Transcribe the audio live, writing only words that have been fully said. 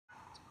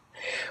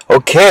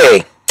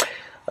Okay,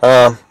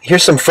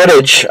 here's some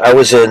footage. I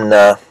was in,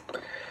 I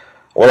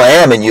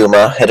am in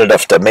Yuma, headed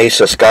up to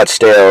Mesa,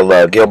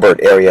 Scottsdale, Gilbert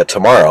area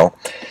tomorrow.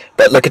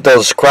 But look at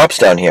those crops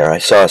down here. I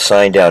saw a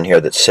sign down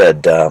here that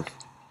said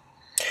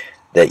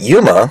that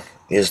Yuma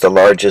is the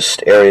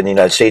largest area in the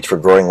United States for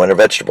growing winter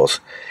vegetables.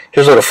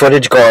 Here's a little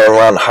footage going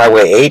around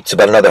Highway 8. It's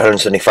about another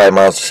 175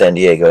 miles to San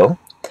Diego.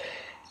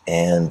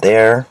 And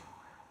there,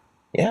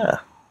 yeah,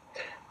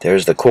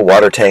 there's the cool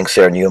water tanks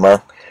there in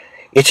Yuma.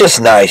 It's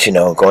just nice, you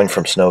know, going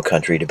from snow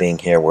country to being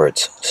here where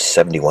it's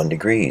 71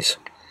 degrees.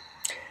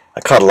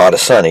 I caught a lot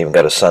of sun, I even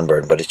got a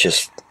sunburn, but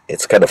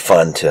it's kind of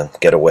fun to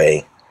get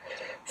away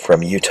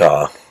from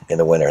Utah in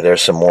the winter.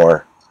 There's some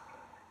more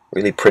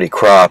really pretty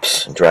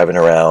crops driving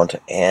around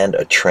and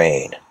a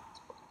train.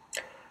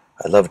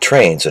 I love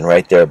trains, and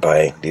right there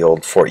by the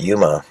old Fort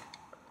Yuma,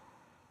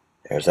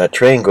 there's that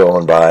train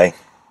going by.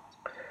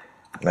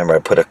 Remember, I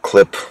put a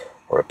clip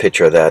or a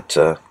picture of that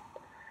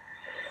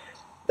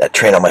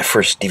train on my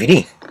first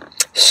DVD.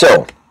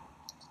 So,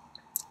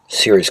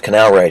 Suez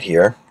Canal right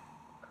here.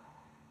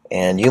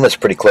 And Yuma's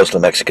pretty close to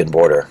the Mexican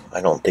border. I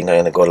don't think I'm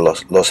going to go to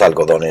Los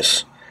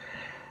Algodones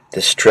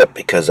this trip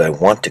because I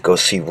want to go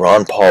see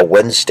Ron Paul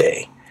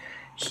Wednesday.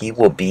 He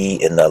will be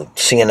in the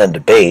CNN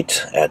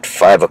debate at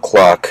 5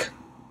 o'clock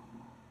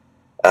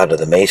out of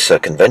the Mesa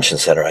Convention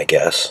Center, I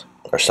guess,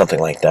 or something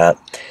like that.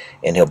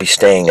 And he'll be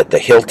staying at the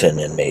Hilton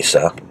in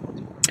Mesa.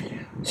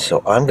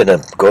 So I'm going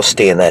to go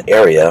stay in that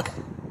area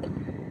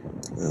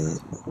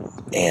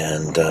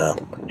and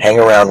hang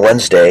around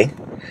Wednesday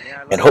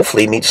and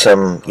hopefully meet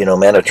some,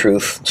 Man of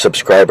Truth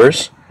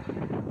subscribers.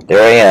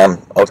 There I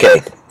am.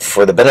 Okay,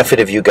 for the benefit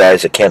of you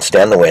guys that can't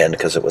stand the wind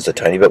because it was a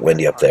tiny bit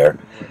windy up there,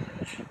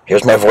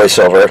 here's my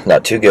voiceover.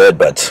 Not too good,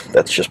 but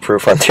that's just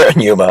proof I'm there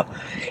in Yuma.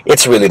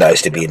 It's really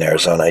nice to be in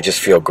Arizona. I just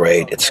feel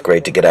great. It's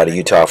great to get out of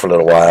Utah for a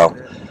little while,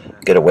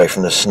 get away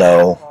from the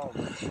snow.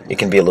 It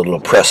can be a little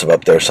oppressive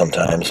up there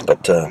sometimes,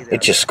 but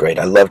it's just great.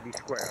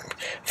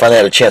 Finally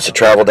had a chance to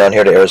travel down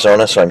here to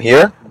Arizona, so I'm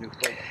here.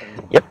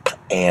 Yep,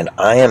 and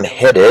I am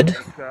headed,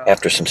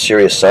 after some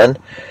serious sun,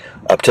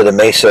 up to the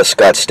Mesa,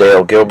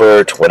 Scottsdale,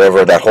 Gilbert,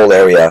 whatever, that whole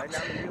area.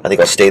 I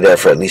think I'll stay there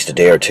for at least a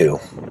day or two.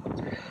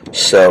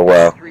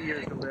 So,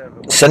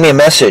 send me a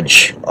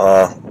message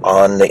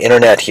on the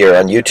internet here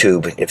on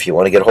YouTube if you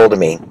want to get a hold of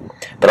me.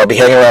 But I'll be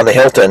hanging around the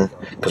Hilton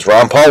because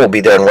Ron Paul will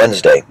be there on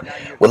Wednesday.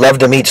 Would love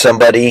to meet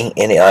somebody,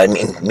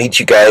 meet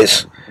you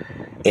guys,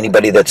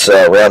 anybody that's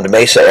around the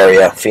Mesa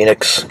area,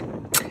 Phoenix,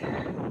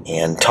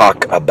 and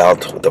talk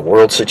about the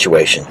world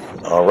situation.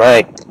 All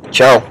right,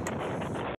 ciao.